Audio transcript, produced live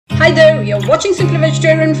Hi there, you're watching Simply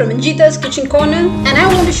Vegetarian from Injita's Kitchen Corner, and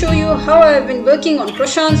I want to show you how I've been working on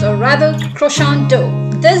croissants, or rather croissant dough.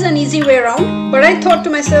 There's an easy way around, but I thought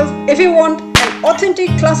to myself, if you want an authentic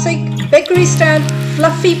classic bakery style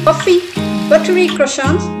fluffy puffy buttery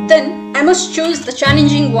croissants, then I must choose the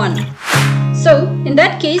challenging one. So in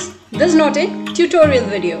that case, this is not a tutorial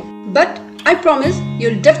video, but I promise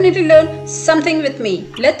you'll definitely learn something with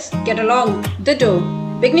me. Let's get along. The dough.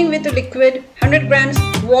 Beginning with the liquid, 100 grams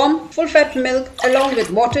warm full fat milk along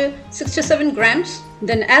with water, 67 grams.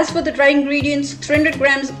 Then as for the dry ingredients, 300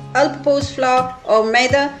 grams all-purpose flour or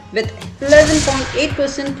maida with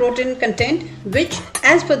 11.8% protein content, which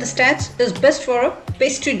as per the stats is best for a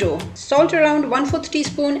pastry dough. Salt around 1/4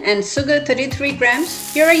 teaspoon and sugar 33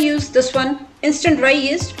 grams. Here I use this one, instant dry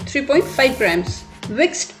yeast 3.5 grams.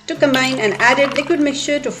 Whisked to combine and added liquid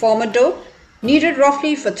mixture to form a dough. Kneaded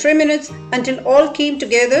roughly for 3 minutes until all came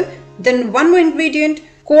together. Then one more ingredient,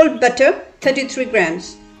 cold butter 33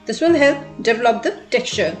 grams. This will help develop the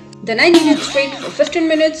texture. Then I kneaded straight for 15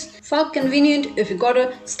 minutes, far convenient if you got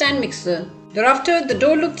a stand mixer. Thereafter the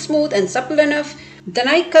dough looked smooth and supple enough. Then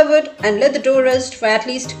I covered and let the dough rest for at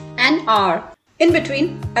least an hour. In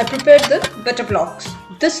between I prepared the butter blocks.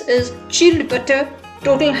 This is chilled butter,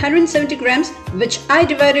 total 170 grams, which I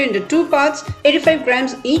divided into two parts, 85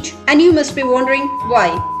 grams each, and you must be wondering why.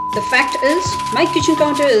 The fact is, my kitchen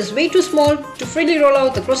counter is way too small to freely roll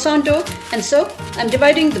out the croissant dough, and so I'm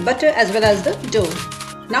dividing the butter as well as the dough.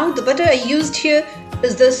 Now the butter I used here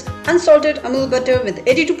is this unsalted Amul butter with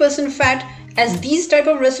 82% fat, as these type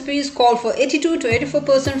of recipes call for 82 to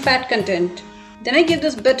 84% fat content. Then I give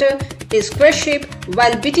this butter a square shape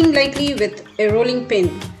while beating lightly with a rolling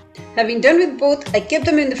pin. Having done with both, I kept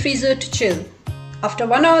them in the freezer to chill. After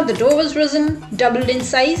 1 hour, the dough was risen, doubled in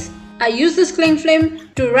size. I used this cling film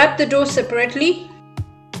to wrap the dough separately.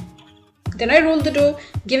 Then I rolled the dough,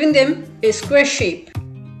 giving them a square shape.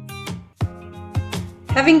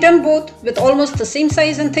 Having done both with almost the same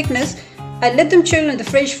size and thickness, I let them chill in the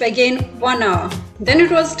fridge for again 1 hour. Then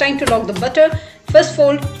it was time to lock the butter, first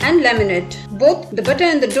fold and laminate. Both the butter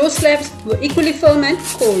and the dough slabs were equally firm and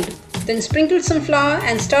cold. Then sprinkled some flour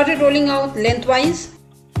and started rolling out lengthwise.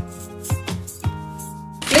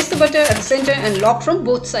 Place the butter at the center and lock from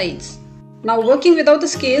both sides. Now working without the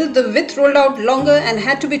scale, the width rolled out longer and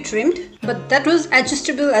had to be trimmed, but that was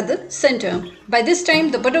adjustable at the center. By this time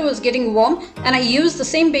the butter was getting warm and I used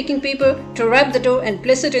the same baking paper to wrap the dough and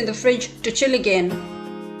place it in the fridge to chill again.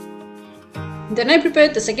 Then I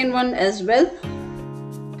prepared the second one as well,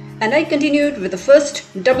 and I continued with the first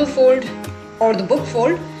double fold or the book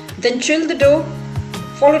fold. Then chill the dough,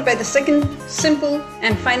 followed by the second simple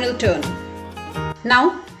and final turn.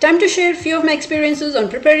 Now, time to share a few of my experiences on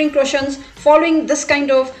preparing croissants following this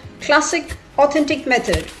kind of classic, authentic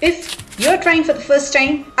method. If you're trying for the first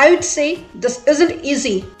time, I would say this isn't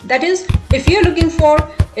easy. That is, if you're looking for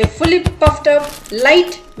a fully puffed up,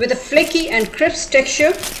 light with a flaky and crisp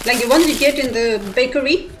texture like the ones you get in the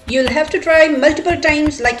bakery, you'll have to try multiple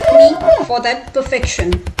times like me for that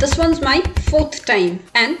perfection. This one's my 4th time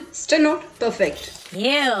and still not perfect.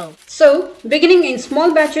 Ew. So, beginning in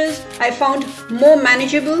small batches, I found more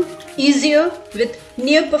manageable, easier with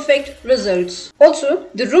near perfect results. Also,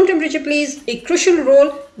 the room temperature plays a crucial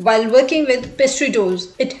role while working with pastry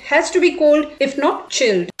doughs. It has to be cold if not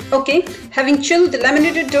chilled. Okay, having chilled the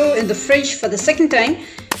laminated dough in the fridge for the second time,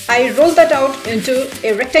 I rolled that out into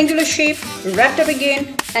a rectangular shape, wrapped up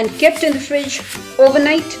again and kept in the fridge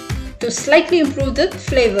overnight to slightly improve the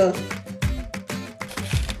flavor.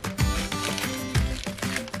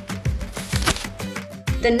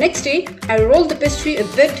 The next day, I rolled the pastry a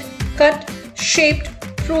bit, cut, shaped,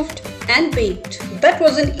 proofed and baked. That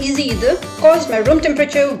wasn't easy either, cause my room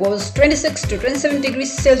temperature was 26 to 27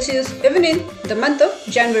 degrees Celsius even in the month of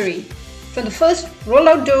January. From the first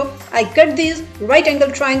roll-out dough, I cut these right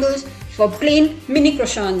angle triangles for plain mini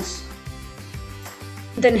croissants.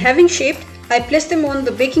 Then having shaped, I placed them on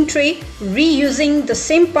the baking tray, reusing the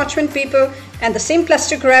same parchment paper and the same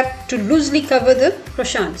plastic wrap to loosely cover the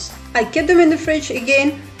croissants. I kept them in the fridge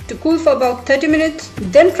again to cool for about 30 minutes,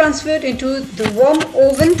 then transferred into the warm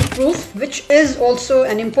oven to proof, which is also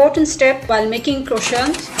an important step while making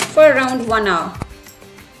croissants, for around 1 hour.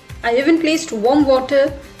 I even placed warm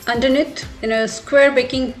water underneath in a square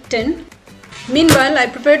baking tin. Meanwhile, I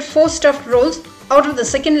prepared 4 stuffed rolls out of the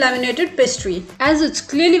second laminated pastry. As it's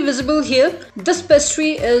clearly visible here, this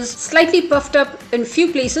pastry is slightly puffed up in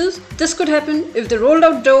few places. This could happen if the rolled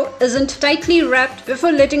out dough isn't tightly wrapped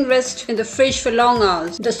before letting rest in the fridge for long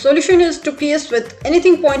hours. The solution is to pierce with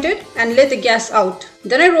anything pointed and let the gas out.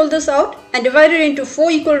 Then I roll this out and divide it into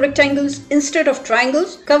 4 equal rectangles instead of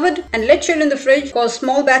triangles, covered and let chill in the fridge because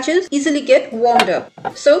small batches easily get warmed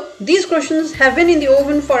up. So these croissants have been in the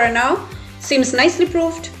oven for an hour, seems nicely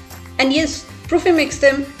proofed, and yes, proofing makes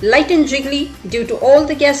them light and jiggly due to all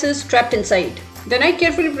the gases trapped inside. Then I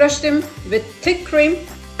carefully brush them with thick cream,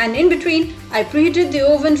 and in between I preheated the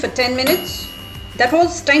oven for 10 minutes. That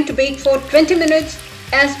was time to bake for 20 minutes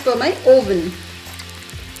as per my oven.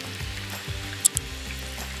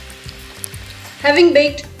 Having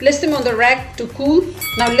baked, place them on the rack to cool.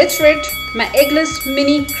 Now let's rate my eggless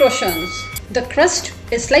mini croissants. The crust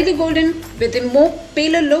is slightly golden with a more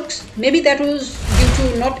paler looks. Maybe that was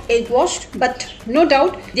due to not egg washed, but no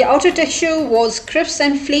doubt the outer texture was crisp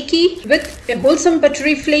and flaky with a wholesome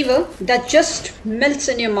buttery flavor that just melts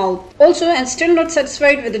in your mouth. Also, I'm still not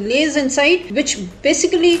satisfied with the layers inside, which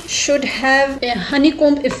basically should have a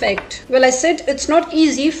honeycomb effect. Well, I said it's not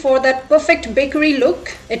easy for that perfect bakery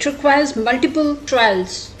look. It requires multiple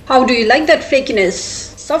trials. How do you like that flakiness?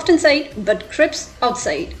 Soft inside but crisp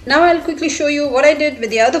outside. Now I'll quickly show you what I did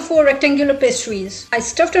with the other 4 rectangular pastries. I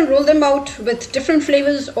stuffed and rolled them out with different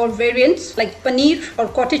flavors or variants like paneer or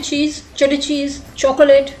cottage cheese, cheddar cheese,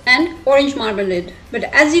 chocolate and orange marmalade. But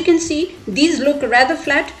as you can see, these look rather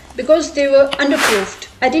flat because they were underproofed.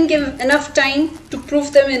 I didn't give enough time to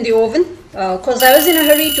proof them in the oven because I was in a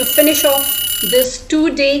hurry to finish off this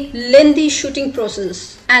 2-day lengthy shooting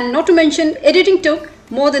process. And not to mention, editing took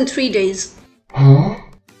more than 3 days.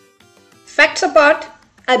 Facts apart,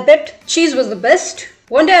 I bet cheese was the best.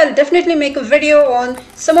 One day I'll definitely make a video on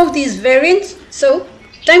some of these variants. So,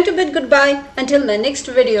 time to bid goodbye until my next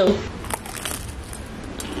video.